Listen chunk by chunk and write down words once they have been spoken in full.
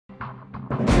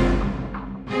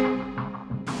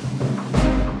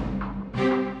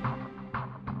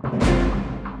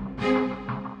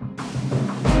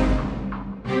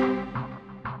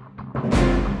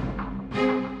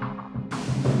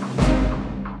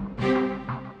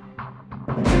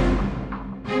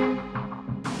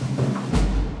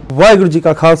Waheguru Ji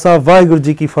Ka Khalsa, Waheguru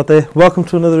Ji Ki Fateh. Welcome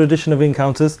to another edition of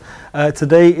Encounters.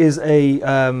 Today is a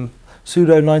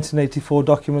pseudo 1984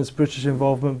 documents British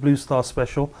involvement Blue Star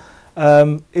special.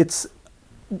 My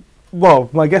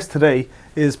guest today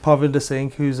is Parvinder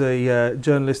Singh, who's a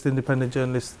journalist, independent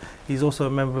journalist. He's also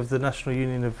a member of the National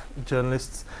Union of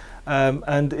Journalists,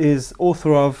 and is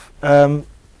author of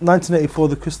 1984,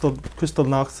 the Crystal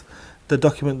Nacht, the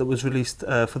document that was released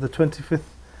for the 25th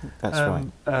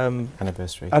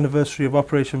anniversary of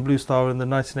Operation Blue Star and the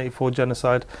 1984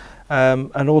 genocide,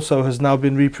 and also has now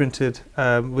been reprinted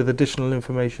with additional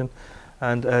information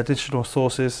and additional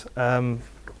sources.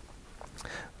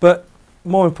 But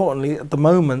more importantly, at the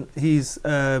moment, he's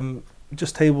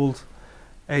just tabled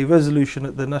a resolution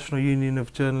at the National Union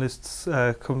of Journalists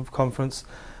conference,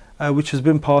 which has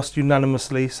been passed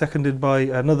unanimously, seconded by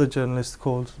another journalist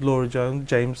called Laura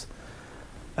James.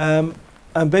 And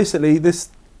basically, this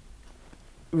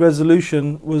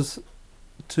resolution was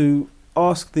to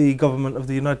ask the government of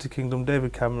the United Kingdom,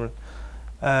 David Cameron,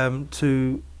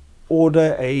 to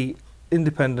order a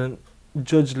independent,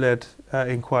 judge-led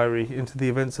inquiry into the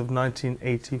events of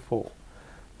 1984.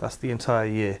 That's the entire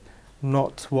year,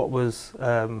 not what was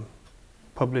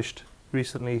published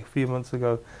recently, a few months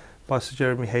ago, by Sir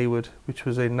Jeremy Hayward, which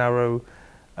was a narrow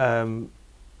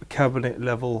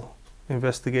cabinet-level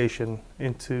investigation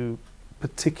into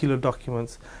particular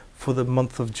documents for the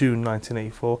month of June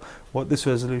 1984. What this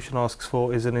resolution asks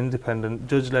for is an independent,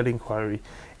 judge-led inquiry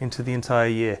into the entire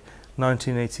year,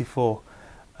 1984.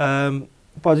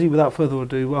 Baji, without further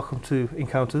ado, welcome to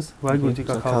Encounters. Waheguru Ji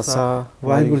Ka Khalsa,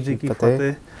 Waheguru Ji Ki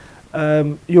Fateh.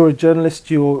 You're a journalist.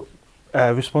 You're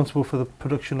responsible for the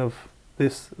production of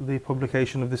the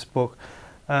publication of this book.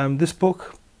 This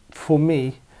book, for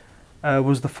me,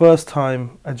 was the first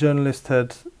time a journalist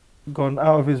had gone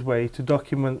out of his way to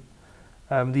document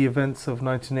the events of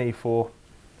 1984,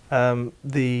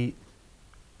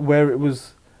 where it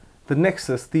was the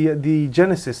nexus, the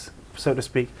genesis, so to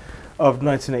speak, of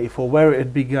 1984, where it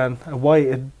had begun and why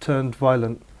it had turned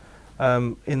violent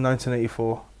in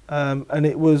 1984. And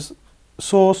it was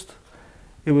sourced,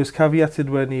 it was caveated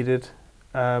where needed,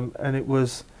 and it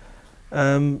was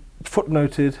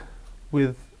footnoted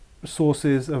with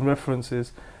sources and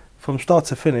references from start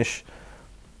to finish.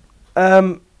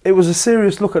 It was a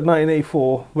serious look at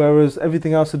 1984, whereas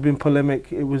everything else had been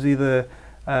polemic. It was either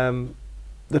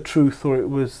the truth or it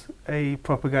was a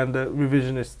propaganda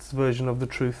revisionist version of the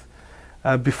truth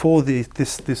before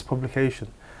this publication.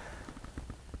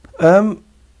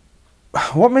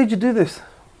 What made you do this?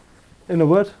 In a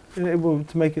word, to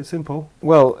make it simple.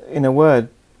 Well, in a word,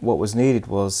 what was needed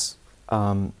was,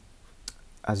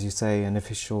 as you say, an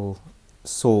official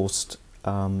sourced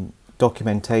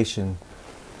documentation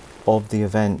of the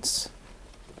events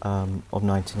of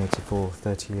 1984,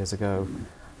 30 years ago,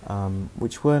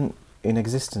 which weren't in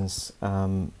existence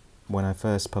when I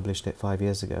first published it 5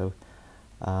 years ago.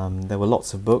 There were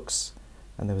lots of books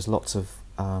and there was lots of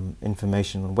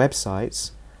information on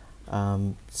websites.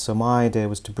 So my idea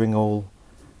was to bring all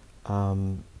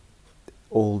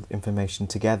information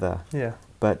together,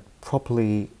 but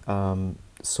properly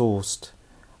sourced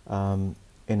in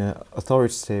an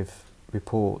authoritative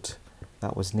report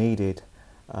that was needed,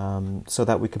 so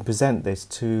that we can present this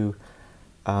to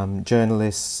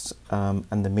journalists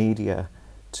and the media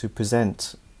to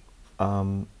present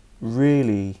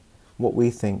really what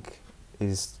we think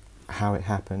is how it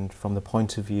happened from the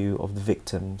point of view of the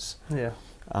victims.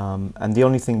 And the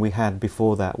only thing we had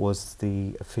before that was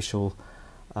the official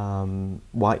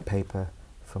white paper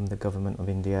from the government of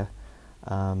India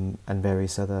and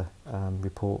various other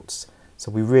reports.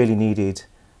 So we really needed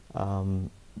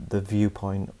the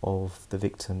viewpoint of the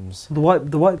victims. The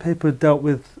white paper dealt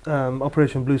with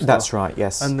Operation Blue Star. That's right,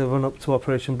 yes. And the run up to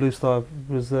Operation Blue Star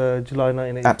was July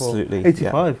 1984. Absolutely.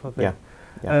 85, I think.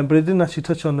 Yeah. But it didn't actually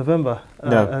touch on November.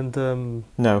 No.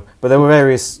 No, but there were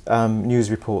various news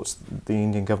reports the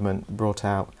Indian government brought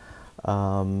out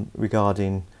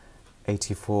regarding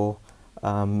 84,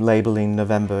 labelling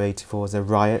November 84 as a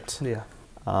riot.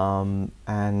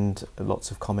 And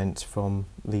lots of comments from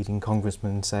leading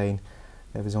congressmen saying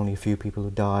there was only a few people who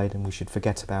died and we should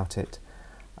forget about it.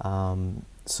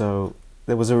 So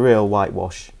there was a real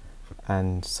whitewash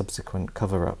and subsequent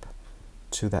cover-up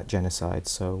to that genocide.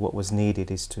 So what was needed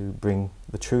is to bring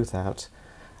the truth out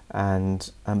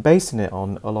and basing it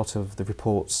on a lot of the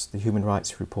reports, the human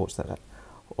rights reports that had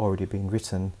already been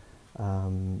written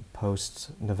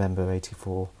post-November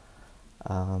 84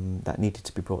 that needed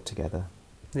to be brought together.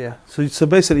 Yeah, so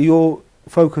basically your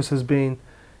focus has been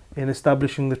in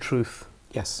establishing the truth.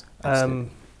 Yes,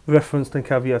 referenced and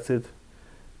caveated,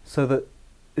 so that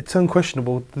it's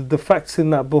unquestionable. The facts in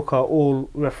that book are all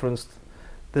referenced.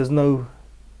 There's no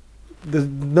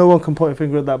one can point a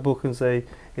finger at that book and say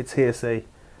it's hearsay,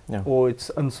 No. or it's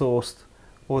unsourced,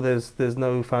 or there's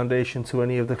no foundation to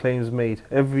any of the claims made.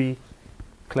 Every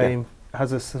claim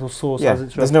has a source, Yeah, has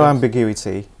its there's no reference.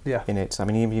 ambiguity Yeah. in it. I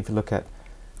mean, even if you look at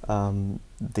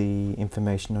the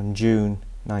information on June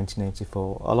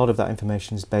 1984, a lot of that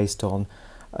information is based on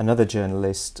another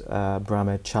journalist,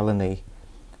 Brahma Chalani,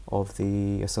 of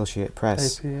the Associated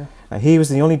Press. AP, yeah. He was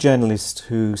the only journalist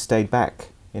who stayed back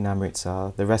in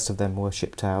Amritsar. The rest of them were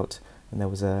shipped out, and there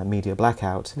was a media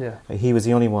blackout. Yeah. He was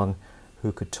the only one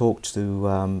who could talk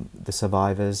to the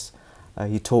survivors.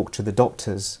 He talked to the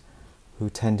doctors who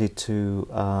tended to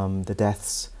the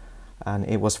deaths, and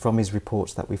it was from his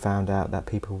reports that we found out that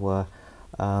people were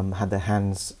had their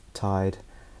hands tied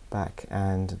back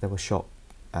and they were shot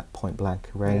at point blank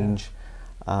range.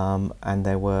 And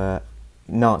there were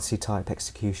Nazi type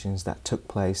executions that took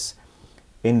place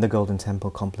in the Golden Temple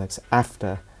complex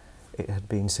after it had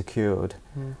been secured.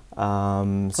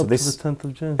 So Up this to the 10th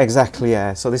of June. Exactly,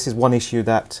 yeah. So this is one issue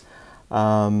that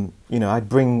I'd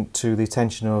bring to the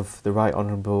attention of the Right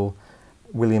Honourable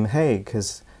William Hague,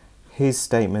 because his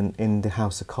statement in the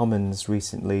House of Commons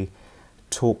recently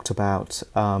talked about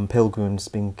pilgrims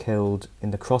being killed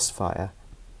in the crossfire,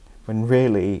 when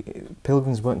really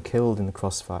pilgrims weren't killed in the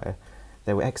crossfire,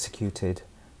 they were executed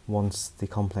once the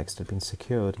complex had been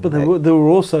secured. But they were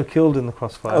also killed in the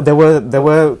crossfire. There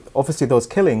were obviously those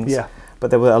killings, Yeah. but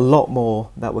there were a lot more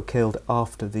that were killed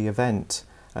after the event,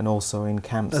 and also in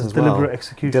camps as deliberate well.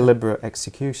 execution. Deliberate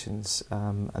executions,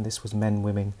 and this was men,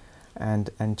 women,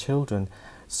 and children.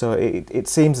 So it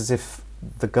seems as if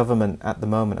the government at the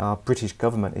moment, our British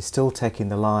government, is still taking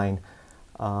the line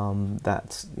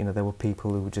that there were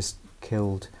people who were just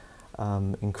killed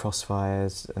in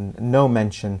crossfires, and no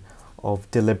mention of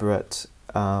deliberate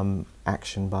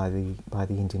action by the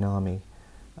Indian Army,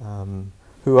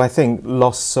 who I think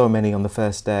lost so many on the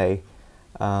first day.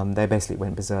 They basically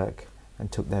went berserk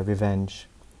and took their revenge.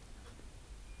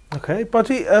 Okay,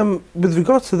 Budgie, with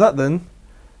regards to that then,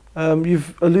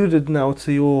 you've alluded now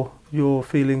to your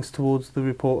feelings towards the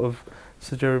report of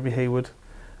Sir Jeremy Hayward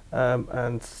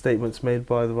and statements made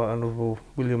by the Right Honourable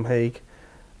William Hague.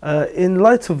 In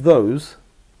light of those,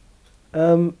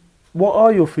 what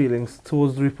are your feelings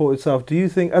towards the report itself? Do you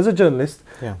think, as a journalist,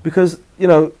 because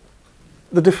the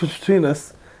difference between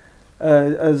us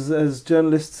as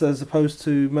journalists as opposed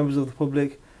to members of the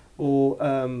public or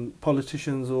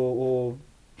politicians or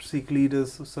Sikh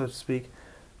leaders, so to speak,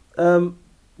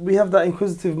 we have that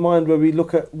inquisitive mind where we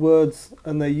look at words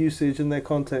and their usage and their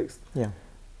context. Yeah.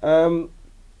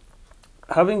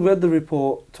 Having read the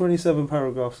report, 27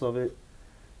 paragraphs of it,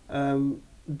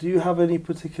 do you have any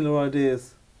particular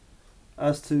ideas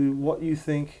as to what you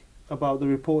think about the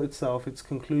report itself, its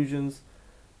conclusions,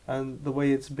 and the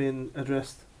way it's been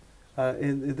addressed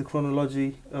in the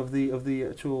chronology of the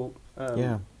actual?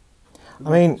 I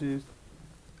mean,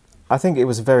 I think it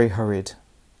was a very hurried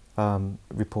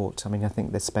report. I mean, I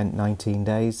think they spent 19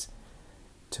 days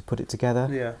to put it together.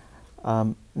 Yeah.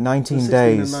 19 16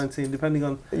 days. and 19, depending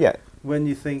on when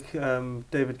you think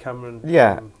David Cameron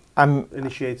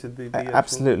initiated the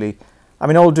absolutely. I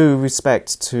mean, all due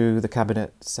respect to the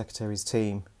Cabinet Secretary's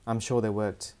team, I'm sure they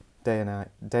worked day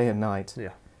and night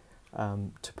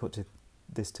to put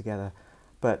this together.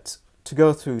 But to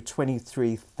go through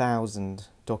 23,000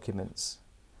 documents,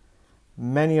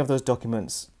 many of those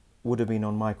documents would have been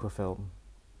on microfilm.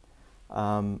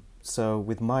 So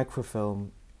with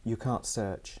microfilm, you can't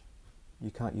search, you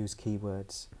can't use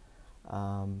keywords.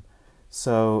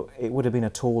 So it would have been a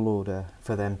tall order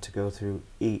for them to go through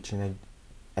each and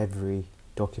every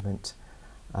document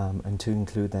and to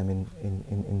include them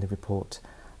in the report.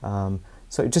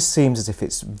 So it just seems as if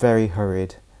it's very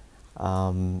hurried,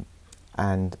 and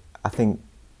I think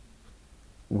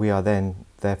we are then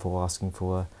therefore asking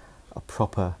for a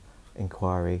proper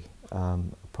inquiry, a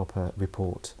proper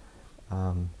report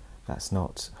that's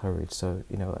not hurried. So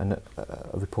a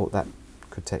report that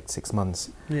could take 6 months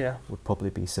would probably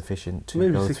be sufficient to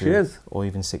maybe go 6 through, years, or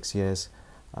even 6 years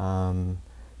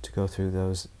to go through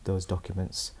those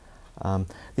documents.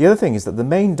 The other thing is that the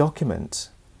main document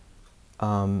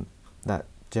that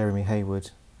Jeremy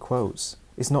Hayward quotes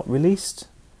is not released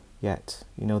yet.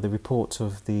 The report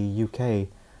of the UK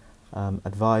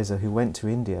advisor who went to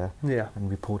India and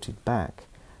reported back.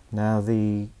 Now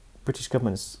the British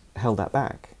government's held that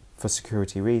back for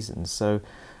security reasons, so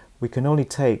we can only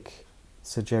take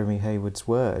Sir Jeremy Hayward's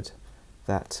word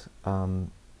that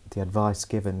the advice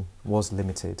given was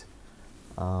limited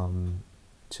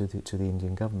to the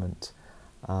Indian government,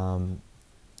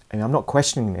 and I'm not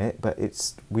questioning it, but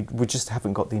we just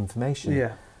haven't got the information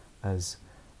Yeah. as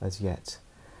yet.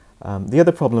 The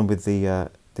other problem with the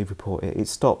report, it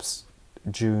stops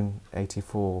June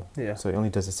 84, Yeah. so it only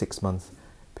does a 6-month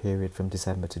period from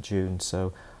December to June.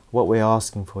 So what we're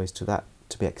asking for is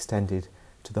to be extended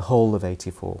to the whole of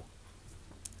 84.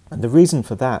 And the reason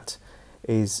for that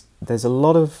is there's a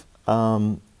lot of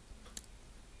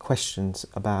questions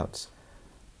about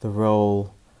the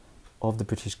role of the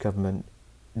British government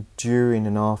during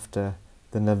and after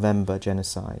the November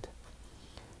genocide,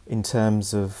 in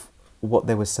terms of what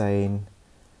they were saying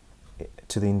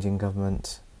to the Indian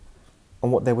government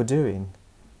and what they were doing.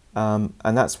 And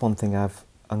that's one thing I've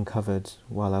uncovered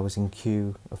while I was in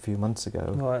Kew a few months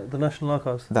ago. Right, the National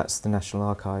Archives. That's the National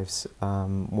Archives,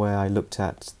 where I looked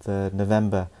at the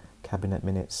November cabinet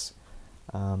minutes,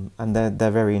 and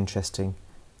they're very interesting,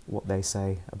 what they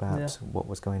say about what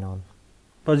was going on.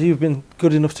 But you've been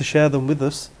good enough to share them with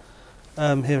us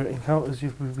here at Encounters.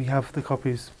 We have the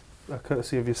copies,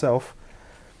 courtesy of yourself.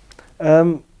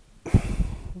 The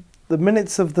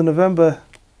minutes of the November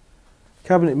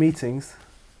cabinet meetings,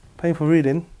 painful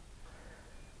reading.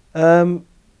 Would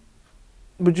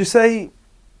you say,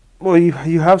 well,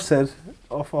 you have said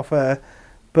off air,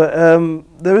 but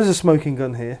there is a smoking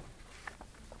gun here.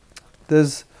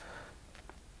 The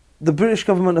British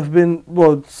government have been,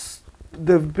 well,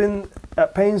 they've been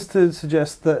at pains to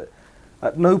suggest that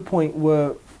at no point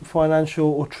were financial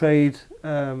or trade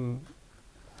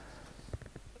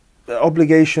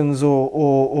obligations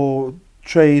or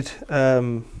trade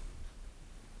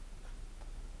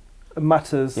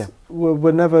matters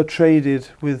were never traded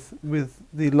with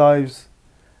the lives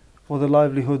or the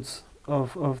livelihoods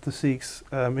of the Sikhs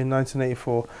in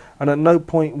 1984, and at no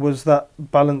point was that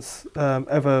balance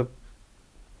ever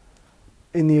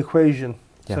in the equation,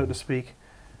 so to speak,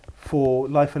 for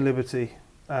life and liberty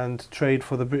and trade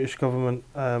for the British government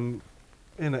in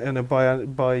a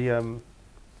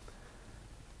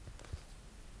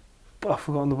I've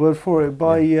forgotten the word for it,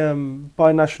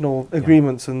 by national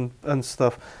agreements and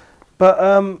stuff.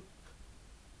 But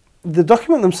the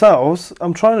document themselves,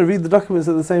 I'm trying to read the documents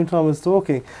at the same time as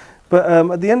talking, but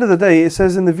at the end of the day, it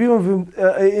says, in view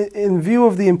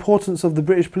of the importance of the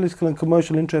British political and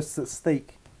commercial interests at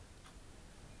stake,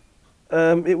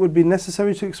 it would be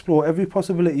necessary to explore every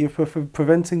possibility of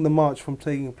preventing the march from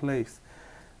taking place.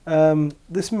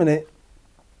 This minute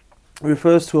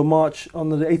refers to a march on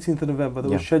the 18th of November that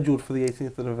was scheduled for the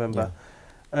 18th of November,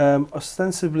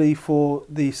 ostensibly for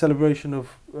the celebration of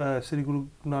Sri Guru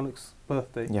Nanak's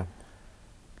birthday. Yeah.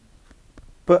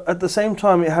 But at the same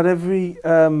time, it had every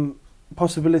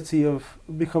possibility of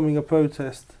becoming a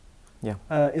protest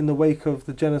in the wake of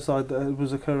the genocide that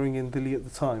was occurring in Delhi at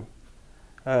the time,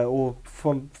 or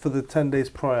for the 10 days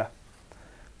prior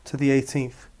to the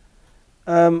 18th.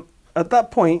 At that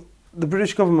point, the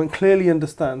British government clearly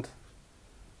understand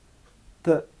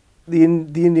that the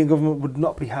Indian government would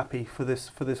not be happy for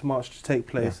this march to take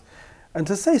place. And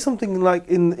to say something like,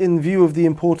 in view of the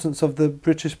importance of the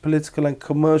British political and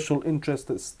commercial interest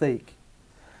at stake,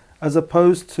 as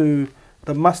opposed to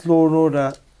the mass law and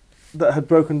order that had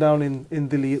broken down in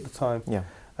Delhi at the time.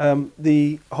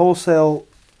 The wholesale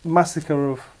massacre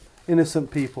of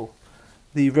innocent people,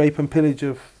 the rape and pillage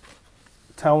of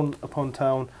town upon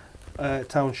town,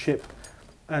 township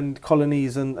and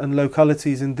colonies and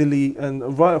localities in Delhi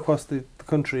and right across the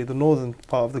country, the northern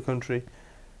part of the country.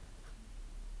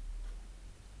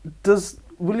 Does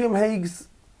William Hague's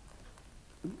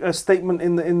statement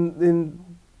in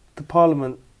the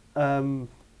Parliament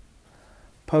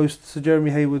post Sir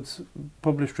Jeremy Hayward's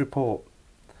published report,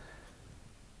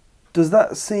 does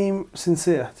that seem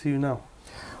sincere to you now?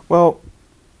 Well,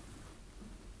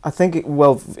 I think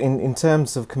in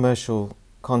terms of commercial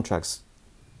contracts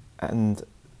and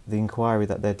the inquiry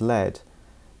that they'd led,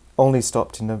 only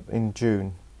stopped in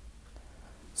June.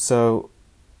 So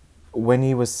when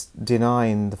he was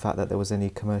denying the fact that there was any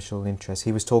commercial interest,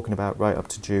 he was talking about right up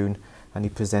to June, and he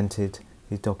presented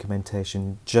his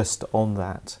documentation just on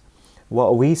that. What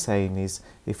are we saying is,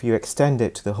 if you extend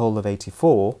it to the whole of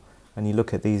 84, and you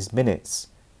look at these minutes,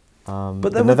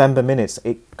 the November minutes,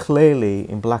 it clearly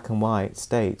in black and white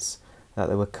states that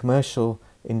there were commercial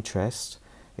interest.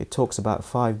 It talks about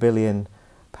 £5 billion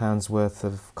worth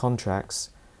of contracts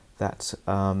that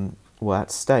were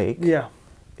at stake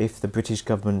if the British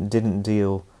government didn't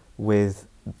deal with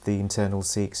the internal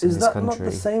Sikhs in this country. Is that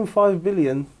not the same £5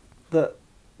 billion that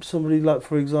somebody like,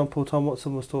 for example, Tom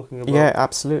Watson was talking about? Yeah,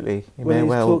 absolutely. He may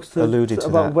well alluded to that.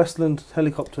 About Westland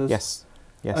helicopters. Yes.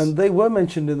 Yes. And they were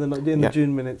mentioned in the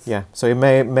June minutes. Yeah. So it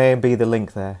may be the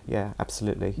link there. Yeah,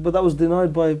 absolutely. But that was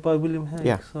denied by William Hague.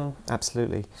 Yeah. So.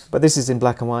 Absolutely. But this is in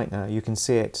black and white now. You can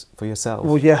see it for yourself.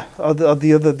 Well, yeah.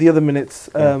 The other minutes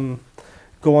Yeah.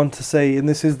 go on to say, and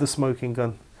this is the smoking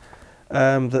gun,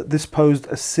 that this posed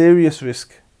a serious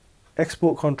risk.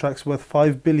 Export contracts worth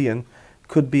 5 billion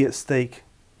could be at stake.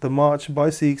 The march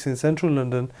by Sikhs in central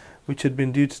London, which had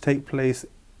been due to take place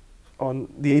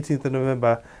on the 18th of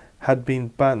November, had been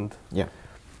banned. Yeah.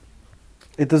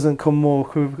 It doesn't come more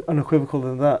unequivocal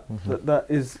than that. Mm-hmm. That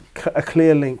is a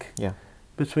clear link. Yeah.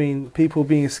 Between people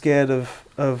being scared of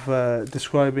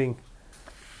describing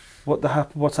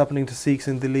what's happening to Sikhs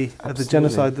in Delhi, the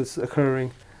genocide that's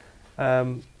occurring.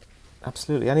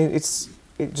 Absolutely. I mean, it's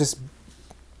just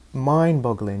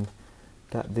mind-boggling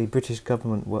that the British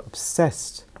government were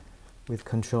obsessed with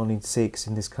controlling Sikhs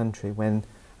in this country when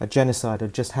a genocide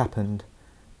had just happened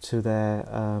to their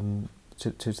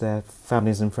to their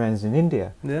families and friends in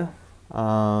India. Yeah.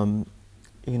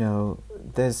 You know,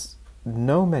 there's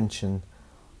no mention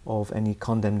of any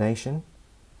condemnation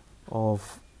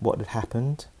of what had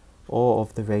happened or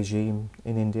of the regime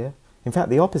in India. In fact,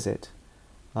 the opposite.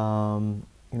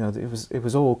 You know, it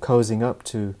was all cozying up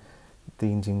to the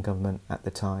Indian government at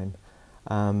the time.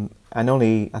 And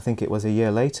only, I think it was a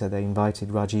year later, they invited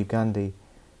Rajiv Gandhi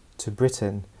to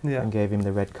Britain and gave him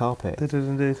the red carpet. They did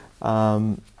indeed.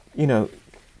 You know,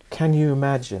 can you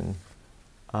imagine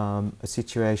a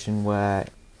situation where,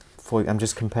 I'm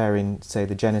just comparing, say,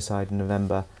 the genocide in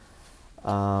November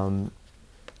to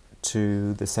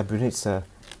the Srebrenica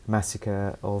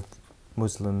massacre of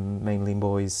Muslim, mainly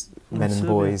boys, men and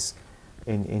boys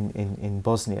in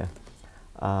Bosnia,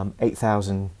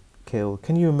 8,000 killed.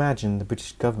 Can you imagine the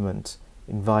British government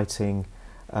inviting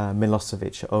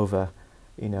Milosevic over,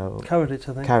 you know, Karadzic,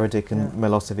 I think. Karadzic and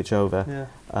Milosevic over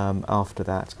after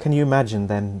that? Can you imagine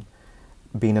them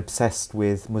being obsessed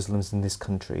with Muslims in this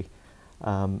country?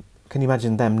 Can you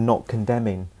imagine them not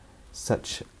condemning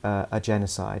such a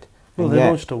genocide? Well, and they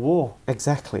launched a war.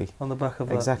 Exactly. On the back of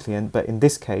that. Exactly. But in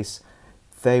this case,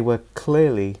 they were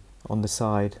clearly on the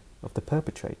side of the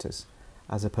perpetrators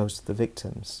as opposed to the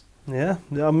victims. Yeah,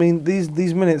 I mean,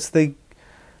 these minutes, they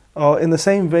are in the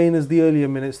same vein as the earlier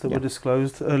minutes that were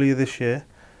disclosed earlier this year.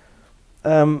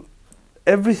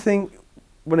 Everything,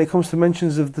 when it comes to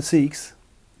mentions of the Sikhs,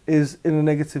 is in a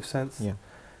negative sense. Yeah.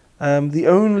 The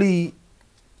only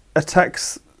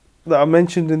attacks that are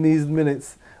mentioned in these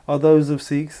minutes are those of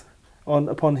Sikhs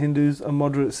upon Hindus and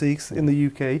moderate Sikhs in the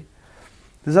UK.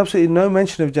 There's absolutely no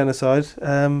mention of genocide.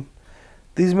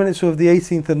 These minutes were of the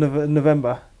 18th of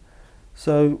November.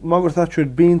 So Margaret Thatcher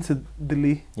had been to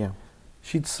Delhi. Yeah.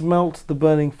 She'd smelt the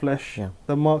burning flesh. Yeah.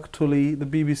 The Mark Tully, the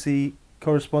BBC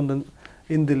correspondent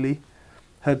in Delhi,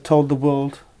 had told the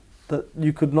world that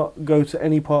you could not go to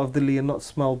any part of Delhi and not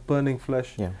smell burning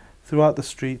flesh throughout the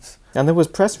streets. And there was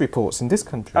press reports in this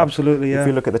country. Absolutely, yeah. If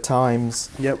you look at the Times,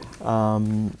 yep.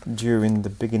 During the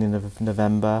beginning of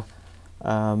November,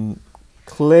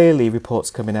 clearly reports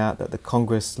coming out that the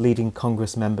leading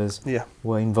Congress members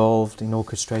were involved in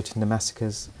orchestrating the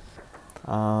massacres.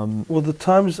 Well, the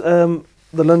Times, the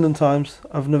London Times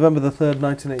of November the 3rd,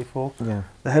 1984,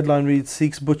 the headline reads,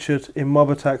 Sikhs butchered in mob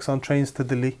attacks on trains to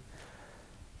Delhi.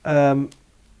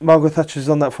 Margaret Thatcher is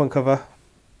on that front cover.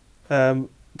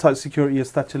 Tight security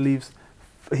as Thatcher leaves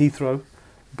Heathrow,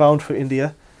 bound for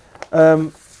India.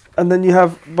 And then you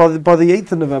have, by the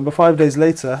 8th of November, 5 days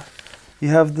later, you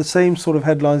have the same sort of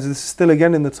headlines. This is still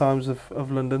again in the Times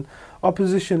of London.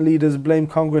 Opposition leaders blame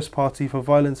Congress party for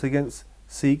violence against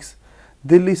Sikhs.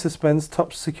 Delhi suspends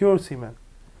top security men.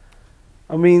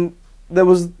 I mean, there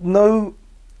was no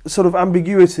sort of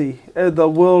ambiguity. The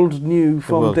world knew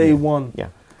from day one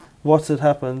what had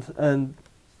happened. And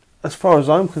as far as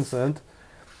I'm concerned,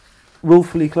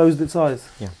 willfully closed its eyes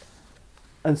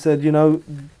and said, you know,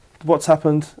 what's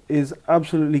happened is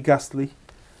absolutely ghastly.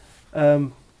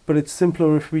 But it's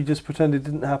simpler if we just pretend it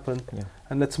didn't happen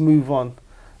and let's move on,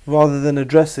 rather than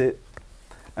address it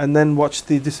and then watch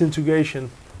the disintegration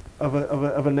of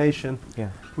a nation,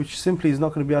 which simply is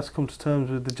not going to be able to come to terms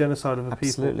with the genocide of a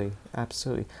people.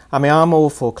 Absolutely. I mean, I'm all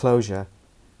for closure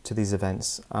to these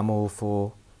events. I'm all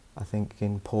for, I think,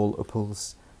 in Paul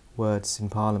Uppal's words in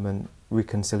Parliament,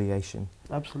 reconciliation.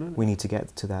 Absolutely. We need to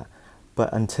get to that.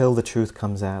 But until the truth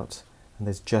comes out and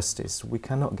there's justice, we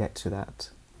cannot get to that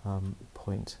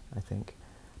point, I think.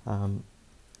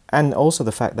 And also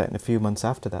the fact that in a few months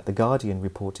after that, The Guardian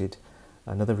reported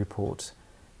another report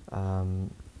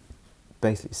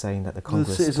basically saying that the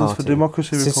Congress Citizens for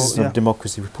Democracy report, Citizens for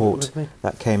Democracy report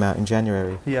that came out in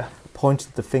January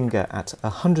pointed the finger at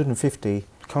 150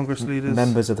 Congress leaders,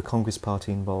 members of the Congress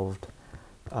party involved.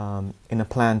 in a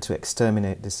plan to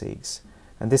exterminate the Sikhs.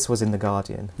 And this was in The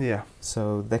Guardian. Yeah.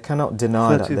 So they cannot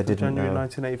deny that they 30th of didn't January know.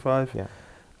 1985.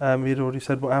 Yeah. He'd already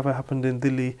said whatever happened in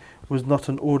Delhi was not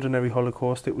an ordinary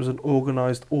Holocaust, it was an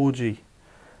organised orgy.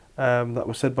 That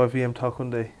was said by V.M.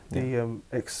 Talkunde, the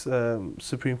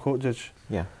ex-Supreme Court judge.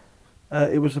 Yeah.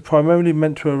 It was primarily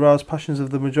meant to arouse passions of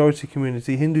the majority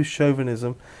community, Hindu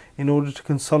chauvinism, in order to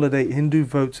consolidate Hindu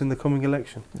votes in the coming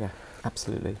election. Yeah,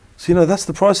 absolutely. So, you know, that's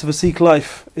the price of a Sikh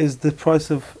life, is the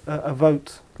price of a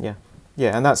vote. Yeah.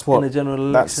 Yeah, and that's what, in a general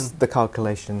election. that's the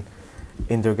calculation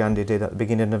Indira Gandhi did at the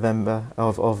beginning of November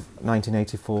of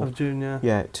 1984. Of June, yeah.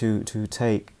 Yeah, to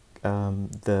take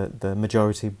the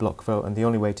majority bloc vote, and the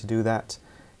only way to do that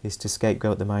is to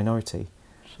scapegoat the minority,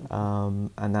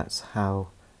 and that's how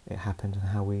it happened and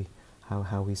how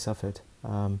we suffered.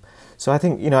 So I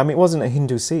think, you know, I mean, it wasn't a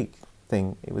Hindu Sikh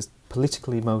thing; it was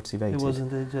politically motivated. It was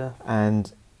indeed, yeah.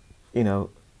 And you know,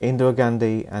 Indira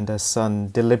Gandhi and her son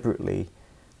deliberately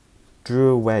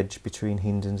drew a wedge between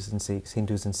Hindus and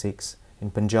Sikhs in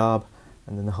Punjab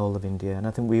and then the whole of India, and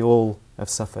I think we all have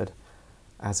suffered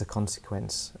as a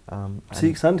consequence.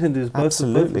 Sikhs and Hindus both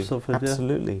have suffered.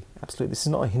 Absolutely. This is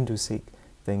not a Hindu Sikh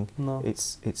thing. No.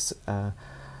 It's a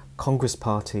Congress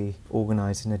party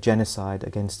organising a genocide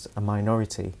against a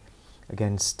minority,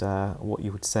 against what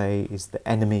you would say is the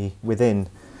enemy within.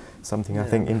 Something I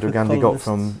think Indira Gandhi got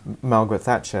from Margaret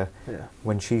Thatcher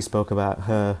when she spoke about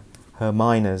her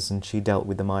miners, and she dealt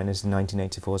with the miners in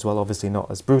 1984 as well. Obviously not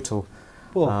as brutal,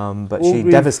 but she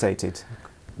devastated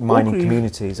mining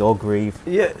communities, Orgreave,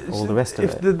 all the rest of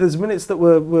it. There's minutes that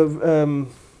were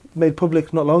made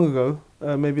public not long ago,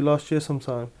 maybe last year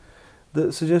sometime,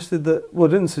 that suggested that, well,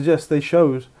 didn't suggest, they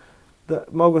showed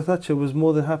that Margaret Thatcher was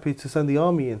more than happy to send the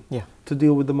army in to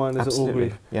deal with the miners at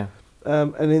Orgreave. Yeah.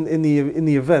 And in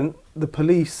the event, the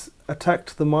police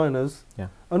attacked the miners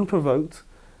unprovoked,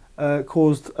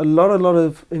 caused a lot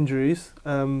of injuries.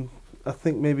 I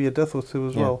think maybe a death or two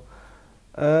as well.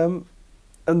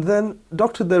 And then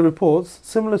doctored their reports,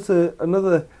 similar to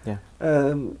another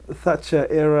Thatcher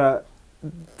era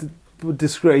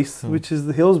disgrace, which is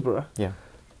the Hillsborough,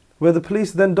 where the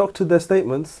police then doctored their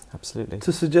statements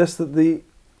to suggest that the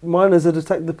miners had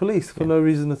attacked the police for no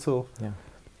reason at all.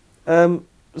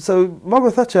 So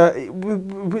Margaret Thatcher,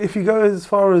 if you go as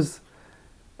far as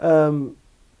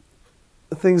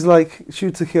things like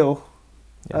Shoot to Kill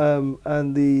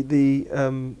and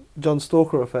the John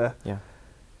Stalker affair,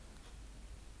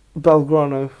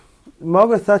 Belgrano,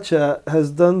 Margaret Thatcher has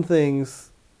done things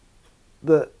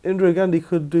that Indira Gandhi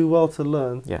could do well to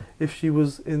learn if she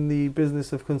was in the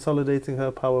business of consolidating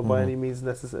her power by any means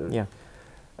necessary.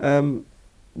 When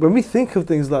we think of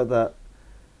things like that,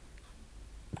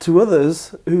 to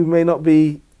others who may not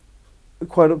be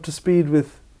quite up to speed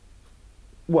with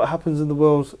what happens in the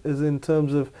world, is in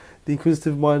terms of the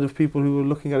inquisitive mind of people who are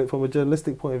looking at it from a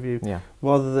journalistic point of view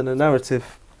rather than a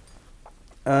narrative.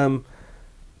 When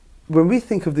we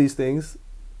think of these things,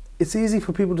 it's easy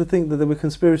for people to think that they were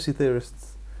conspiracy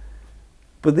theorists.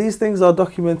 But these things are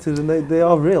documented and they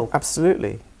are real.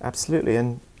 Absolutely.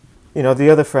 And you know, the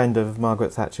other friend of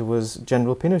Margaret Thatcher was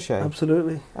General Pinochet.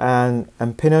 Absolutely. And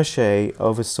Pinochet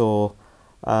oversaw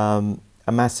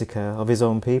a massacre of his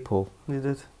own people. He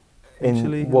did.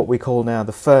 In what we call now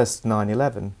the first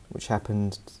 9/11, which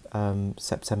happened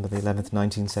September the 11th,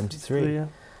 1973.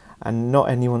 And not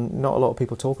a lot of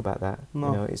people talk about that. No.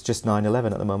 You know, it's just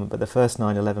 9/11 at the moment, but the first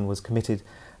 9/11 was committed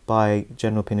by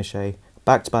General Pinochet,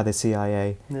 backed by the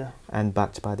CIA, and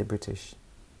backed by the British.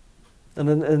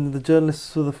 And the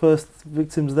journalists were the first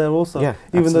victims there also,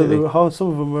 even though some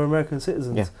of them were American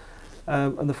citizens.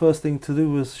 And the first thing to do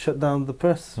was shut down the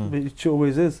press, which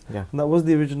always is. And that was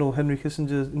the original Henry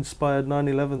Kissinger-inspired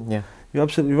 9/11. You're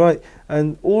absolutely right.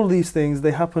 And all these things,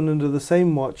 they happen under the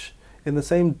same watch, in the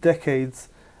same decades,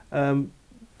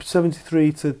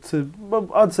 73 to well,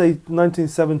 I'd say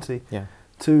 1970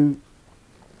 to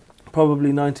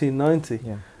probably 1990.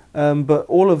 But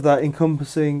all of that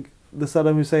encompassing the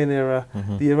Saddam Hussein era,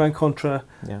 the Iran-Contra,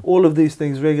 all of these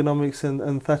things, Reaganomics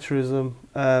and Thatcherism,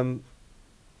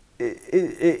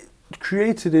 it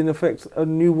created in effect a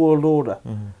new world order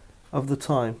of the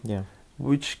time,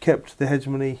 which kept the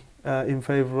hegemony in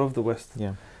favour of the West.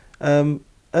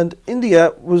 And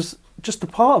India was just a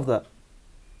part of that.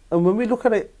 And when we look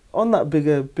at it on that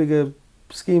bigger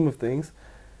scheme of things,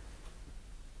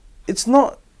 it's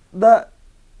not that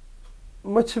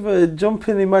much of a jump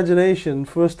in imagination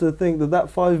for us to think that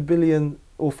 5 billion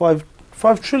or 5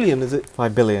 trillion, is it?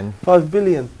 5 billion. 5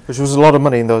 billion. Which was a lot of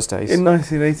money in those days. In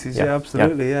 1980s,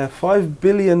 absolutely, £5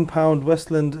 billion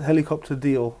Westland helicopter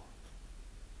deal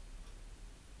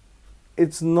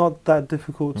it's not that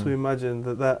difficult to Mm.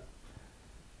 imagine that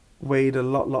weighed a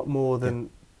lot more than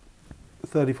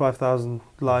 35,000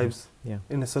 lives, Yeah.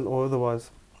 innocent or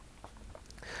otherwise.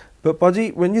 But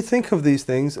Baji, when you think of these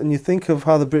things and you think of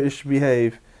how the British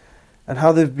behave and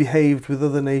how they've behaved with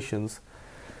other nations,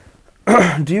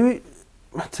 do you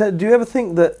ever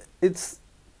think that it's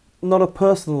not a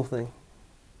personal thing?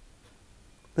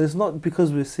 That it's not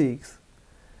because we're Sikhs.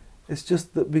 It's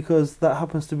just that because that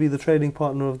happens to be the trading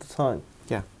partner of the time.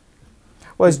 Yeah.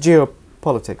 Well, it's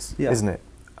geopolitics, Yeah. isn't it?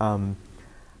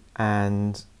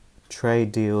 And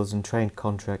trade deals and trade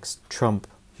contracts trump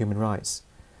human rights.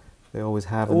 They always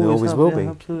have, and they always will be.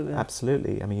 Absolutely.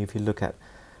 Absolutely. I mean, if you look at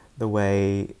the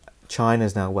way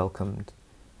China's now welcomed,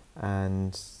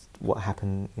 and what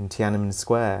happened in Tiananmen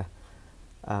Square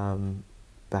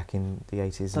back in the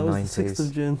 80s and 90s. That was the 6th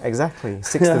of June. Exactly,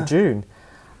 6th of June.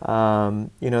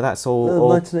 That's all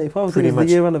 1985, pretty I think much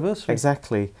it's the year anniversary.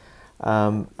 Exactly.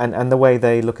 And the way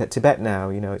they look at Tibet now,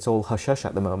 it's all hush-hush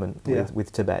at the moment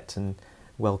with Tibet and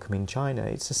welcoming China.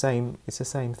 It's the same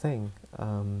thing.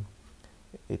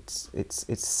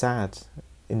 It's sad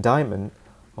indictment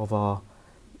of our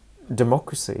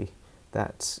democracy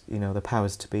that the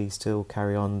powers to be still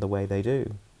carry on the way they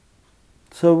do.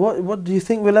 So what do you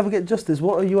think we'll ever get justice?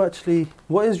 What is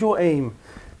your aim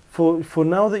for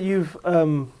now that you've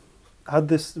had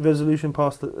this resolution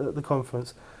passed at the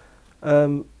conference,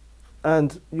 and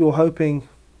you're hoping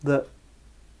that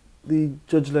the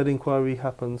judge-led inquiry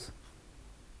happens?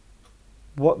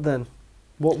 What then?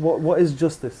 What is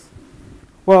justice?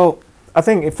 Well, I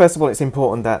think first of all it's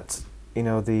important that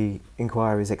the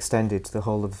inquiry is extended to the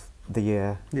whole of the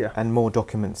year, and more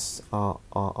documents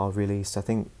are released. I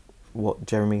think what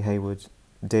Jeremy Hayward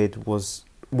did was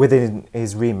within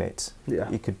his remit.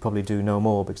 He could probably do no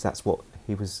more because that's what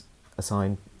he was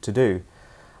assigned to do.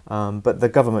 But the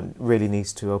government really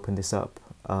needs to open this up.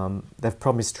 They've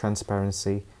promised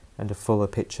transparency and a fuller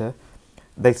picture.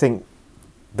 They think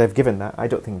they've given that. I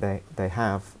don't think they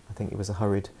have. I think it was a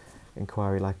hurried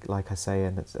inquiry, like I say,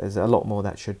 and there's a lot more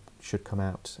that should come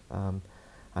out.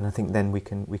 And I think then we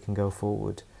can go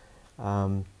forward.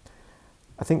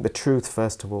 I think the truth,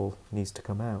 first of all, needs to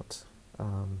come out.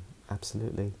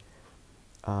 Absolutely.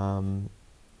 And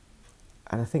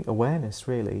I think awareness,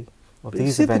 really, of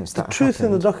these events that happened. The truth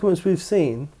in the documents we've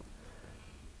seen,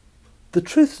 the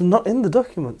truth's not in the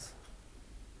documents.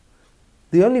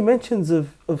 The only mentions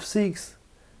of Sikhs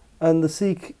and the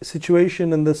Sikh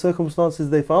situation and the circumstances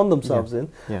they found themselves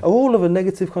in are all of a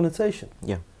negative connotation.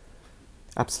 Yeah,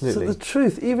 absolutely. So the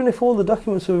truth, even if all the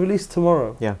documents were released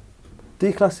tomorrow,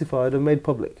 declassified and made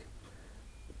public,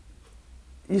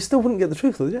 you still wouldn't get the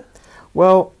truth, would you?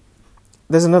 Well,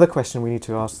 there's another question we need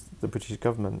to ask the British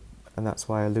government, and that's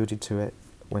why I alluded to it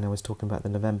when I was talking about the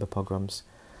November pogroms.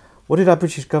 What did our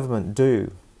British government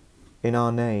do in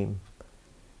our name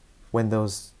when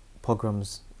those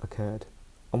pogroms occurred?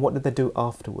 And what did they do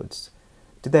afterwards?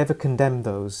 Did they ever condemn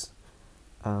those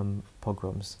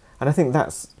pogroms? And I think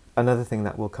that's another thing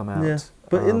that will come out. Yeah,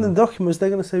 but in the documents they're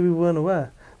going to say we weren't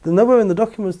aware. There's nowhere in the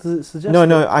documents does it suggest.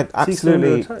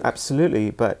 Absolutely.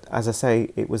 But as I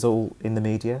say, it was all in the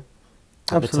media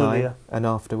at the time and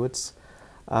afterwards.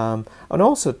 And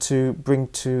also to bring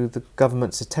to the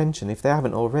government's attention, if they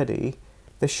haven't already,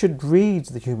 they should read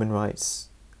the human rights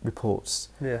reports.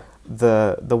 Yeah.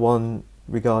 The one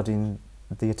regarding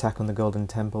the attack on the Golden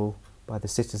Temple by the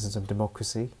Citizens of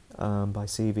Democracy, by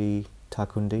C.V.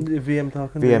 Tarkundi.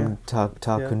 VM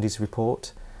Tarkundi's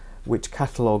report, which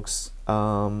catalogues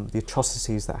the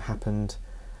atrocities that happened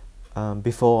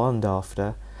before and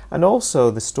after, and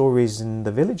also the stories in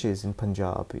the villages in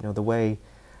Punjab. The way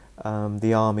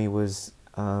the army was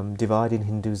dividing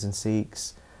Hindus and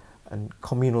Sikhs and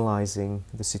communalising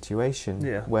the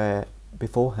situation, where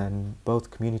beforehand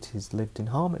both communities lived in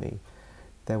harmony.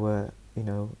 They were,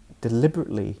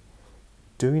 deliberately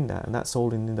doing that, and that's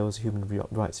all in those human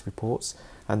rights reports.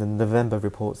 And the November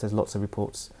reports, there's lots of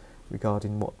reports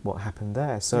regarding what happened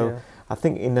there. So I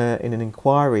think in an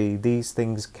inquiry, these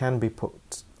things can be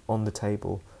put on the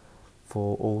table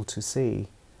for all to see.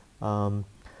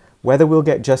 Whether we'll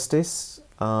get justice,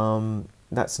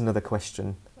 that's another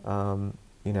question.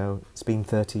 It's been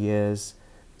 30 years.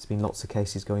 There's been lots of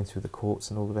cases going through the courts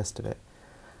and all the rest of it.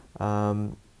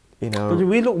 But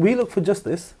we look for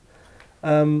justice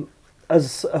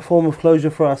as a form of closure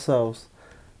for ourselves.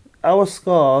 Our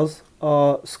scars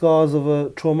are scars of a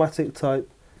traumatic type,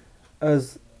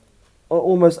 as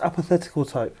almost apathetical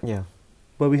type. Yeah.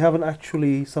 Where we haven't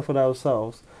actually suffered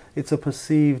ourselves. It's a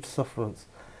perceived sufferance.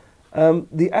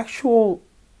 The actual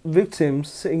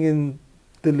victims sitting in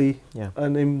Delhi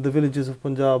and in the villages of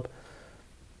Punjab,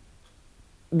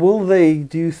 will they,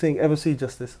 do you think, ever see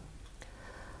justice?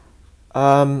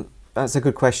 That's a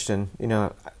good question.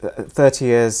 30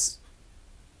 years,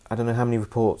 I don't know how many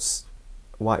reports,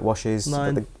 whitewashes,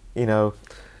 9. and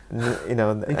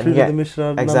Including yet, the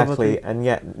Mishra. exactly, and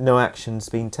yet no action's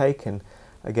been taken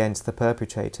against the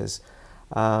perpetrators,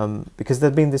 because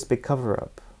there's been this big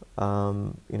cover-up.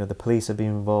 The police have been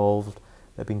involved.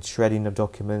 There've been shredding of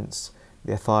documents.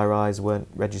 The FIRIs weren't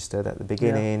registered at the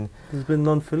beginning. Yeah. There's been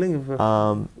non-filling of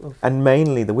and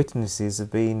mainly the witnesses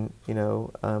have been,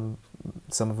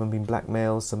 some of them been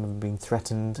blackmailed, some of them been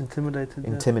threatened, intimidated.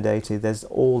 Yeah. There's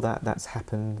all that's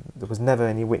happened. There was never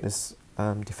any witness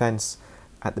defence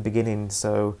at the beginning,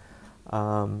 so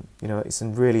it's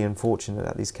really unfortunate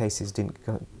that these cases didn't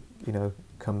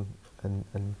come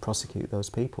and prosecute those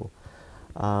people.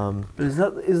 Is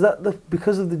that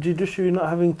because of the judiciary not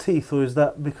having teeth, or is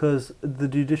that because the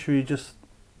judiciary just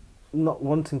not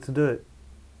wanting to do it?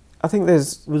 I think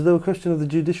was there a question of the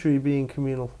judiciary being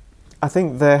communal? I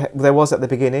think there was at the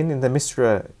beginning in the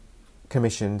Mishra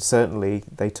Commission. Certainly,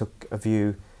 they took a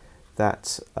view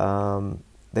that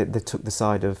they took the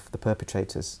side of the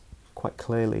perpetrators quite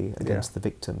clearly against the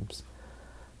victims.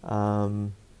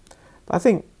 But I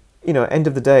think, end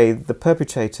of the day, the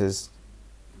perpetrators,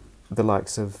 the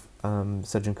likes of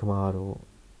Sajjan Kumar or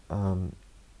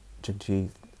Jagjeet,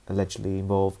 allegedly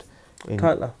involved in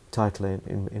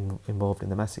involved in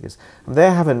the massacres, and they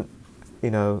haven't,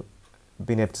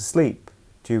 been able to sleep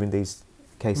during these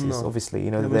cases. No. Obviously,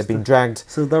 they've been dragged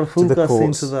to the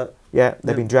courts. Yeah,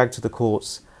 they've been dragged to the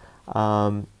courts.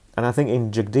 And I think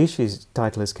in Jagdish's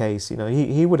titler's case,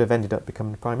 he would have ended up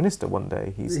becoming Prime Minister one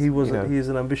day. He is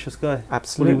an ambitious guy.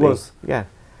 Absolutely. Well, he was. Yeah.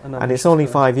 And it's only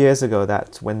 5 years ago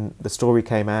that when the story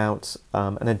came out,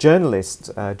 and a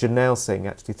journalist, Janelle Singh,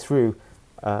 actually threw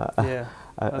a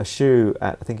shoe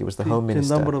at, I think it was the Home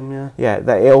Minister. Yeah,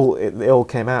 that it all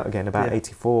came out again about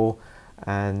 84,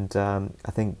 and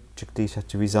I think Jagdish had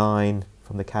to resign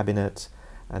from the cabinet,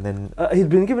 and then he'd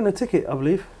been given a ticket, I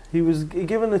believe. He was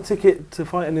given a ticket to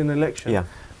fight in an election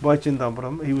by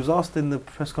Chindambaram. He was asked in the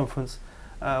press conference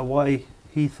why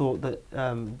he thought that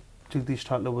Jagdish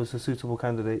Tatler was a suitable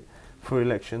candidate for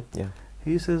election. Yeah.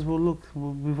 He says, well, look,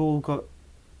 we've all got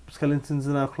skeletons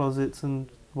in our closets and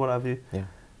what have you. Yeah.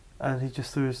 And he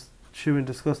just threw his shoe in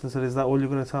disgust and said, is that all you're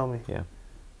going to tell me? Yeah.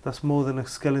 That's more than a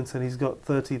skeleton. He's got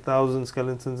 30,000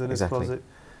 skeletons in his closet.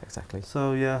 Exactly.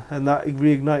 So, yeah, and that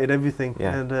reignited everything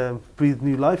and breathed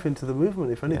new life into the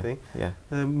movement, if anything. Yeah.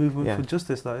 The movement for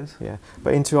justice, that is. Yeah.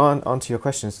 But onto your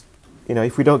questions,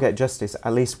 if we don't get justice,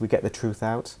 at least we get the truth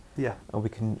out. Yeah. And we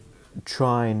can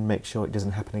try and make sure it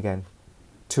doesn't happen again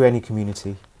to any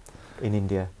community in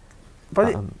India.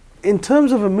 But in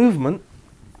terms of a movement,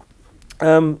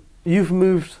 you've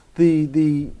moved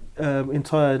the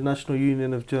entire National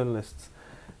Union of Journalists.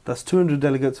 That's 200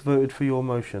 delegates voted for your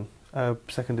motion,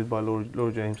 seconded by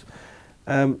Laura James.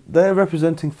 They're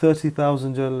representing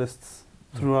 30,000 journalists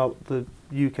throughout the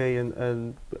UK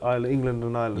and England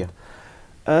and Ireland.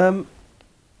 Yeah.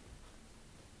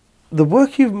 The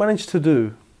work you've managed to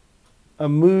do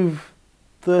and move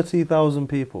 30,000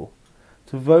 people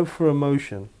to vote for a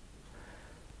motion.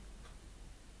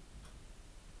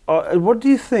 What do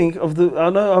you think of the... I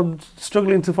know I'm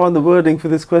struggling to find the wording for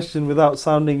this question without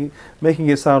making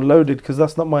it sound loaded, because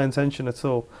that's not my intention at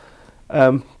all.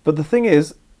 But the thing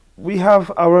is, we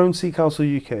have our own Sikh Council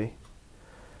UK.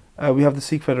 We have the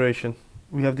Sikh Federation.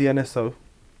 We have the NSO,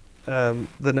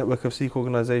 the network of Sikh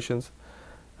organisations,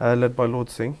 led by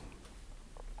Lord Singh.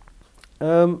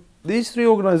 These three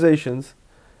organisations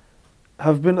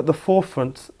have been at the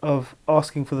forefront of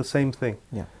asking for the same thing.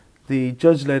 Yeah. The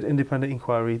judge-led independent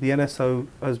inquiry. The NSO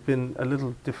has been a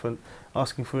little different,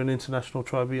 asking for an international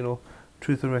tribunal,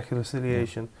 truth and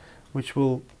reconciliation, which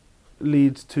will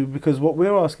lead to, because what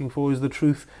we're asking for is the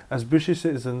truth as British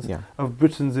citizens of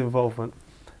Britain's involvement,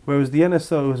 whereas the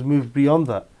NSO has moved beyond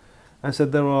that and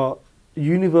said there are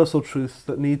universal truths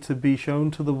that need to be shown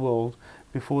to the world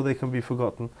before they can be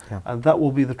forgotten, and that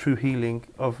will be the true healing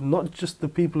of not just the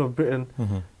people of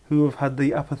Britain who have had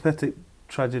the apathetic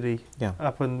tragedy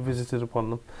happen visited upon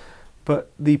them,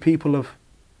 but the people of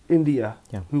India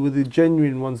who are the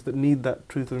genuine ones that need that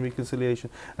truth and reconciliation,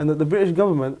 and that the British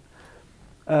government,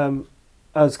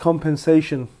 as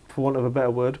compensation, for want of a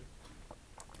better word,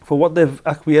 for what they've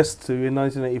acquiesced to in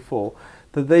 1984,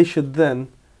 that they should then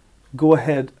go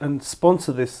ahead and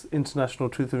sponsor this international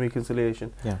truth and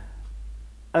reconciliation. Yeah.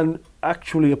 And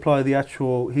actually apply the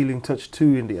actual healing touch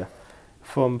to India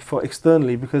for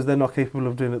externally, because they're not capable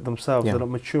of doing it themselves. They're not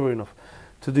mature enough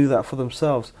to do that for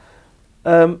themselves.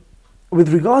 With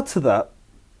regard to that,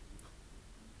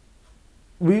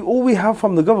 all we have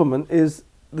from the government is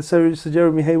the Sir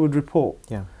Jeremy Hayward report.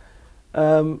 Yeah.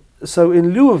 So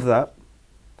in lieu of that,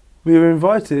 we were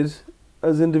invited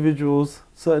as individuals,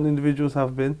 certain individuals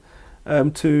have been,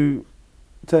 to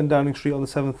 10 Downing Street on the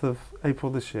 7th of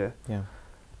April this year, Yeah.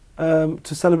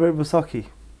 to celebrate Vaisakhi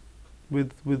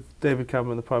with David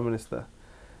Cameron, the Prime Minister.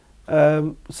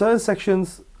 Certain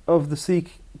sections of the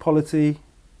Sikh polity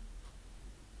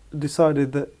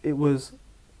decided that it was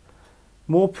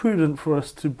more prudent for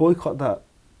us to boycott that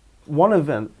one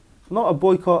event, not a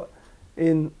boycott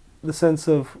in the sense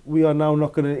of we are now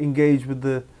not going to engage with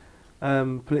the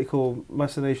political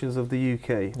machinations of the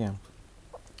UK, Yeah.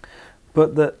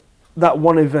 but that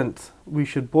one event we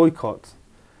should boycott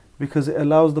because it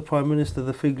allows the Prime Minister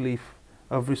the fig leaf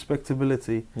of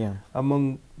respectability Yeah.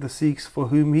 among the Sikhs for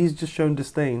whom he's just shown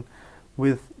disdain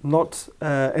with not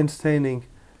entertaining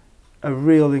a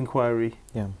real inquiry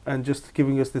Yeah. and just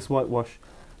giving us this whitewash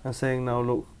and saying, now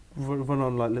look, run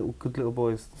on like good little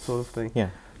boys sort of thing. Yeah.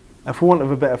 And for want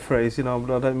of a better phrase, I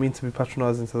don't mean to be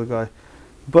patronising to the guy,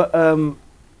 but an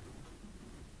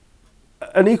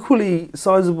equally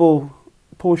sizable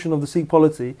portion of the Sikh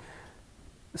polity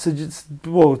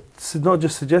not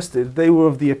just suggested, they were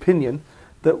of the opinion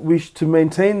that to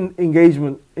maintain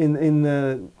engagement in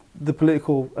the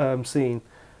political scene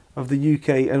of the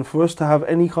UK and for us to have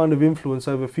any kind of influence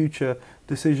over future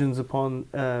decisions upon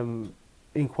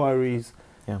inquiries,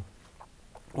 Yeah.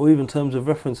 or even terms of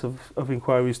reference of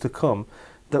inquiries to come,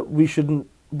 that we shouldn't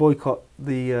boycott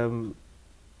the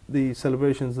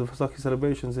celebrations, the Vaisakhi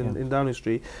celebrations in Downing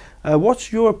Street.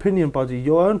 What's your opinion, buddy?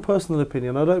 Your own personal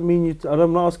opinion. I don't mean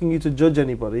I'm not asking you to judge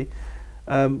anybody.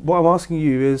 What I'm asking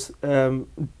you is,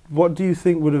 what do you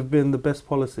think would have been the best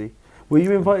policy? Were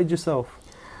you invited yourself?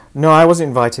 No, I wasn't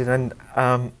invited, and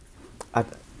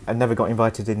I never got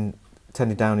invited in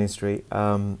 10 Downing Street.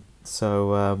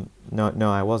 So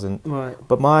no, I wasn't. Right.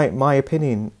 But my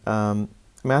opinion,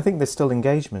 I think there's still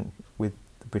engagement with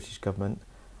the British government.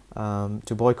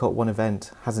 To boycott one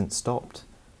event hasn't stopped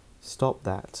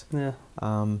that. Yeah.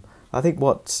 I think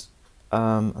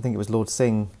it was Lord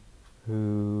Singh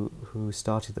who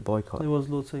started the boycott. It was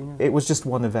Lord Singh. Yeah. It was just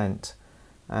one event,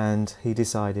 and he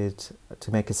decided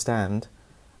to make a stand.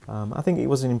 I think it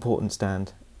was an important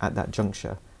stand at that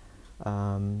juncture,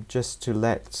 just to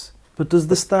let. But does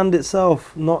the stand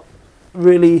itself not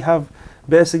really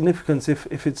bear significance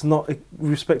if it's not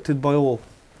respected by all?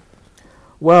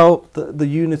 Well, the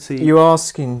unity. You're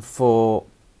asking for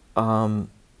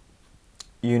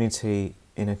unity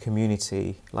in a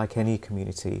community, like any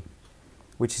community,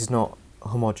 which is not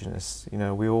homogenous.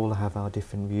 We all have our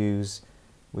different views,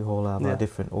 we all have our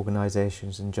different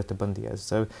organisations and Jatabandiyas.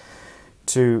 So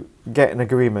to get an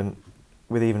agreement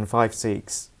with even 5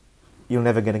 Sikhs, you're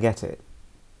never going to get it.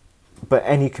 But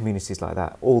any communities like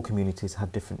that, all communities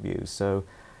have different views. So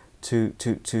to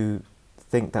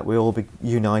think that we all be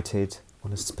united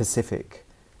on a specific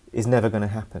is never going to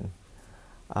happen.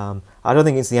 I don't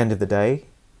think it's the end of the day.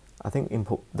 I think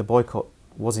the boycott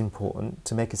was important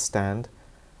to make a stand,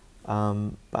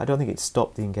 but I don't think it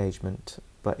stopped the engagement.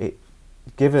 But it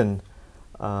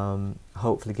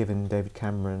hopefully given David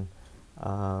Cameron,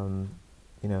 a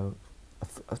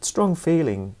strong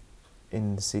feeling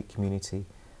in the Sikh community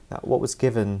that what was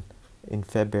given in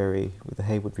February with the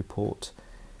Hayward report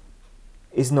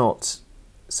is not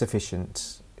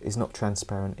sufficient, is not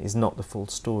transparent, is not the full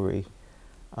story,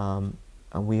 and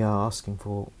we are asking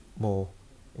for more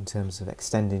in terms of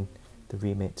extending the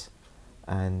remit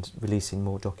and releasing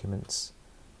more documents.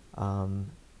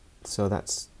 So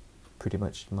that's pretty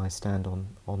much my stand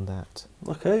on that.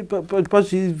 Okay,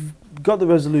 but you've got the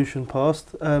resolution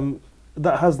passed.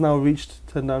 That has now reached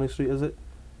 10 Downing Street, is it?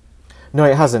 No,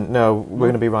 it hasn't. No, we're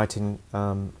going to be writing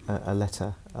a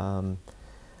letter.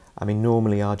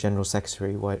 Normally our General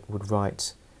Secretary would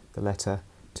write the letter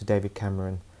to David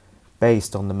Cameron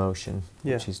based on the motion,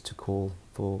 which is to call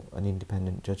for an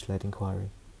independent judge-led inquiry.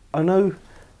 I know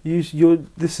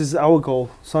this is our goal,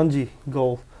 Sanji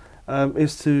goal,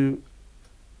 is to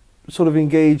sort of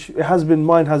engage.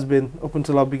 Mine has been, up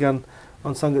until I began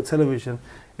on Sangat television,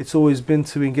 it's always been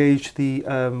to engage the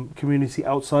community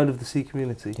outside of the Sikh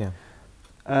community. Yeah.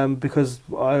 Because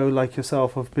I, like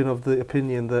yourself, have been of the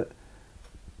opinion that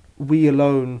we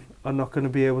alone are not going to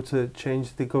be able to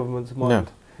change the government's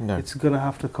mind. No. It's going to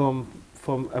have to come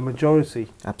from a majority.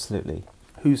 Absolutely.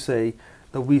 Who say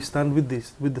that we stand with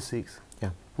the Sikhs. Yeah.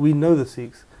 We know the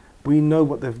Sikhs. We know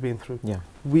what they've been through. Yeah.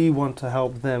 We want to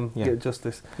help them get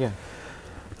justice. Yeah.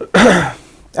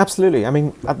 Absolutely.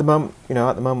 At the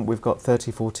moment we've got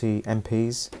 30, 40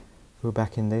 MPs who are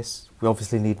backing this. We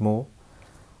obviously need more.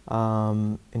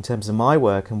 In terms of my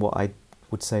work and what I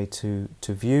would say to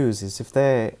viewers is if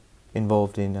they're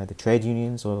involved in either trade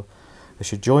unions, or they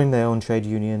should join their own trade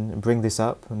union and bring this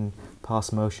up and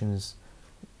pass motions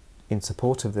in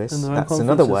support of this. That's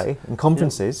another way. In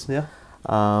conferences,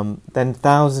 then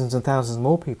thousands and thousands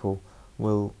more people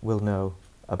will know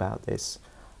about this.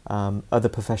 Other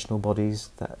professional bodies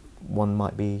that one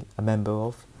might be a member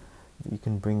of, you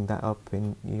can bring that up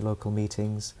in your local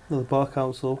meetings. The Bar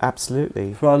Council.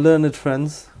 Absolutely. For our learned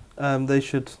friends, they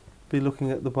should be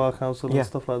looking at the Bar Council and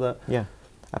stuff like that. Yeah,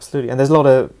 absolutely. And there's a lot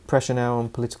of pressure now on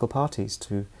political parties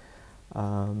to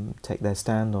take their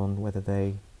stand on whether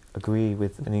they agree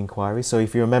with an inquiry. So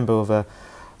if you're a member of a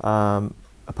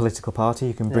political party,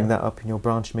 you can bring that up in your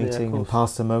branch meeting and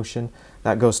pass the motion.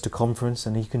 That goes to conference,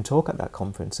 and you can talk at that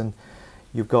conference. And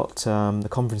you've got the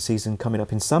conference season coming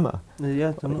up in summer.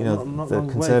 Yeah, not the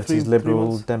Conservatives,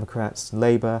 Liberals, Democrats,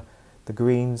 Labour, the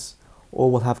Greens,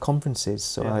 all will have conferences.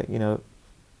 So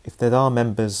if there are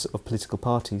members of political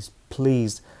parties,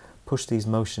 please push these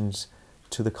motions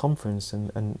to the conference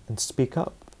and speak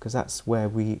up, because that's where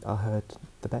we are heard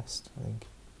the best, I think.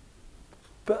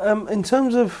 But in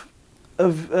terms of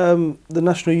the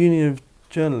National Union of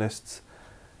Journalists,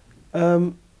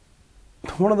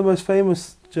 one of the most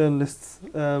famous journalists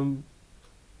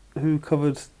who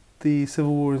covered the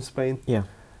Civil War in Spain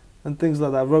and things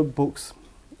like that, wrote books.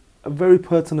 A very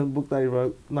pertinent book that he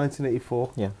wrote,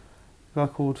 1984. A guy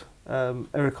called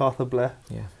Eric Arthur Blair.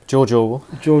 George Orwell.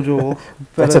 George Orwell.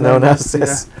 better known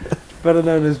as better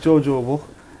known as George Orwell.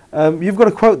 You've got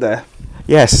a quote there.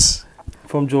 Yes.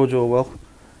 From George Orwell.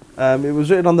 It was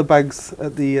written on the bags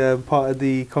at the part of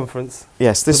the conference.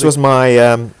 Yes, this was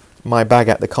my my bag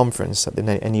at the conference, at the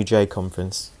NUJ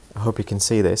conference. I hope you can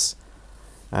see this.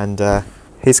 And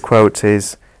his quote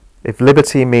is, "If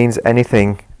liberty means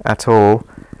anything at all,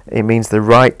 it means the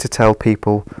right to tell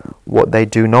people what they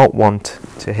do not want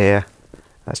to hear."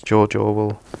 That's George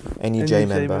Orwell, NUJ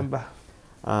member.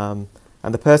 And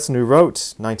the person who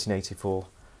wrote 1984,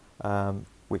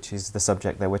 which is the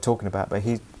subject that we're talking about, but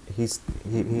his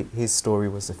story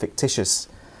was a fictitious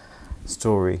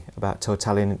story about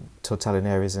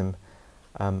totalitarianism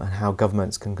and how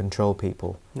governments can control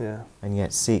people. And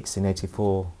yet Sikhs in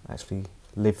 84 actually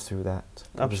lived through that.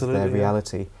 Absolutely, it was their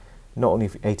reality, not only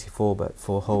for 84 but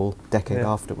for a whole decade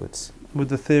afterwards. With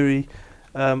the theory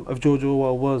of George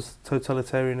Orwell was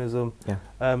totalitarianism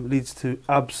leads to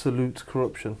absolute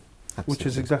corruption, which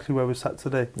is exactly where we're sat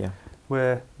today,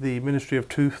 where the Ministry of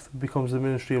Truth becomes the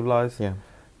Ministry of Lies,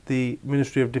 the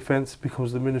Ministry of Defence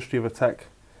becomes the Ministry of Attack,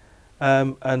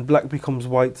 and black becomes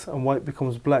white and white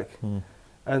becomes black.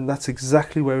 And that's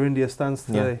exactly where India stands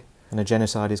today. And a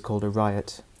genocide is called a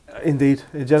riot. Indeed,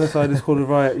 a genocide is called a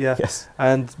riot,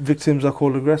 and victims are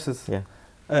called aggressors.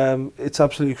 It's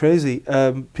absolutely crazy.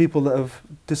 People that have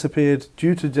disappeared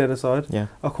due to genocide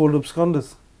are called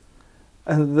absconders.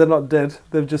 And they're not dead,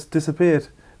 they've just disappeared.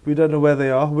 We don't know where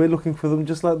they are. We're looking for them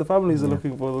just like the families are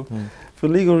looking for them, for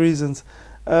legal reasons.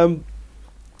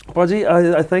 Baji,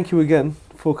 I thank you again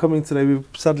for coming today. We're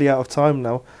sadly out of time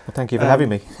now. Well, thank you for having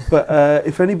me. But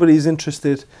if anybody is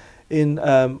interested in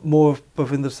more of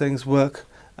Parvinder Singh's work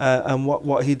and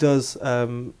what he does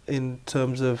in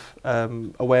terms of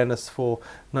awareness for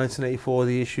 1984,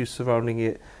 the issues surrounding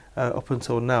it up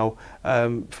until now,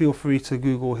 feel free to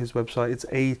Google his website. It's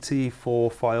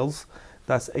AT4 Files.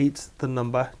 That's 8 the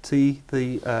number, T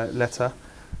the letter,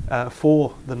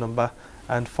 4 the number,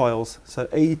 and Files. So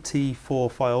AT4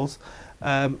 Files.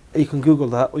 You can Google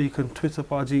that, or you can Twitter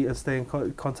Parji and stay in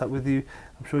contact with you.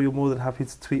 I'm sure you're more than happy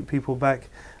to tweet people back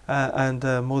and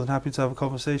more than happy to have a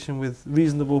conversation with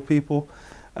reasonable people.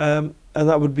 And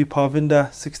that would be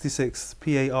Parvinder 66,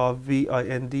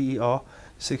 Parvinder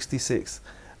 66.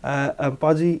 And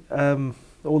Parji,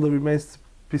 all that remains to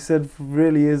be said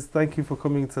really is thank you for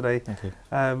coming today. Thank you.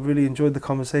 Really enjoyed the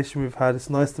conversation we've had. It's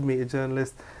nice to meet a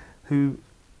journalist who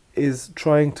is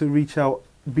trying to reach out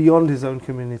beyond his own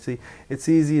community. It's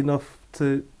easy enough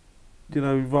to,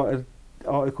 write an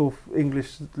article,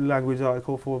 English language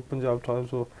article for Punjab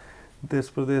Times or this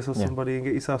or somebody and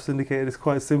get yourself syndicated. It's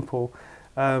quite simple.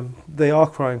 They are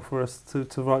crying for us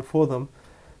to write for them.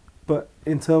 But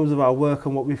in terms of our work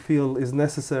and what we feel is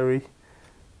necessary,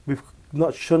 we've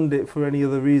not shunned it for any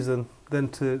other reason than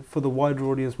for the wider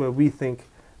audience where we think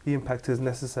the impact is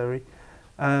necessary.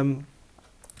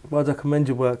 Well, I commend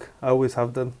your work. I always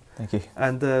have done. Thank you.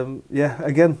 And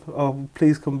again,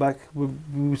 please come back.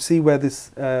 We'll see where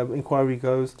this inquiry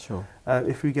goes. Sure.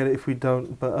 If we get it, if we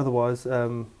don't, but otherwise,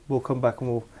 we'll come back and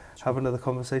we'll have another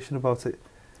conversation about it.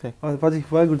 Okay.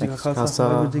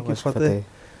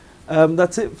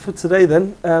 That's it for today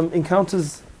then.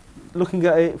 Encounters, looking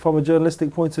at it from a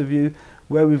journalistic point of view,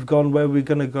 where we've gone, where we're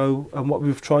going to go, and what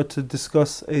we've tried to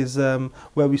discuss is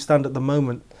where we stand at the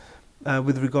moment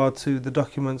with regard to the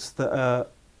documents that are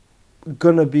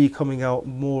going to be coming out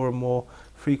more and more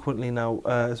frequently now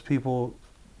as people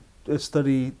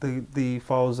study the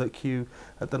files at Kew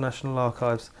at the National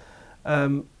Archives.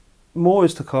 More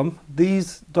is to come.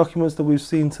 These documents that we've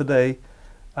seen today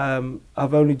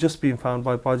have only just been found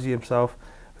by Baji himself,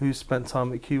 who spent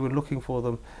time at Kew and looking for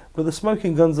them. But the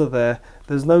smoking guns are there.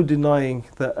 There's no denying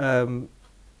that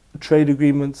trade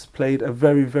agreements played a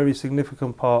very, very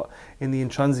significant part in the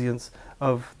intransience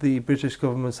of the British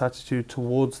government's attitude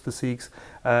towards the Sikhs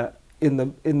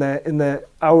in their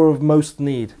hour of most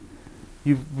need.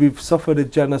 We've suffered a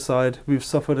genocide. We've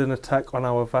suffered an attack on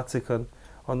our Vatican,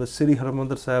 on the Sri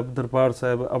Harmandir Sahib, Darbar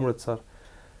Sahib, Amritsar,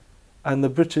 and the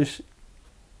British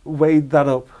weighed that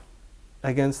up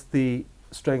against the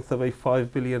strength of a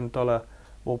 $5 billion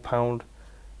or pound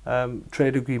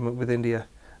trade agreement with India.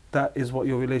 That is what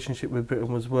your relationship with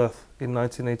Britain was worth in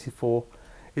 1984.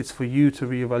 It's for you to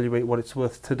reevaluate what it's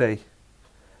worth today.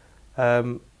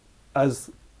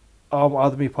 As Aam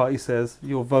Aadmi Party says,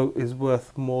 your vote is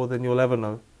worth more than you'll ever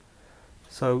know.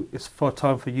 So it's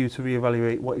time for you to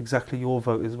reevaluate what exactly your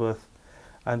vote is worth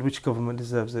and which government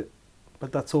deserves it.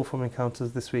 But that's all from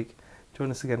Encounters this week.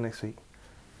 Join us again next week.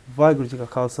 Vaheguru Ji Ka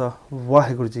Khalsa,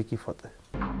 Vaheguru Ji Ki Fateh.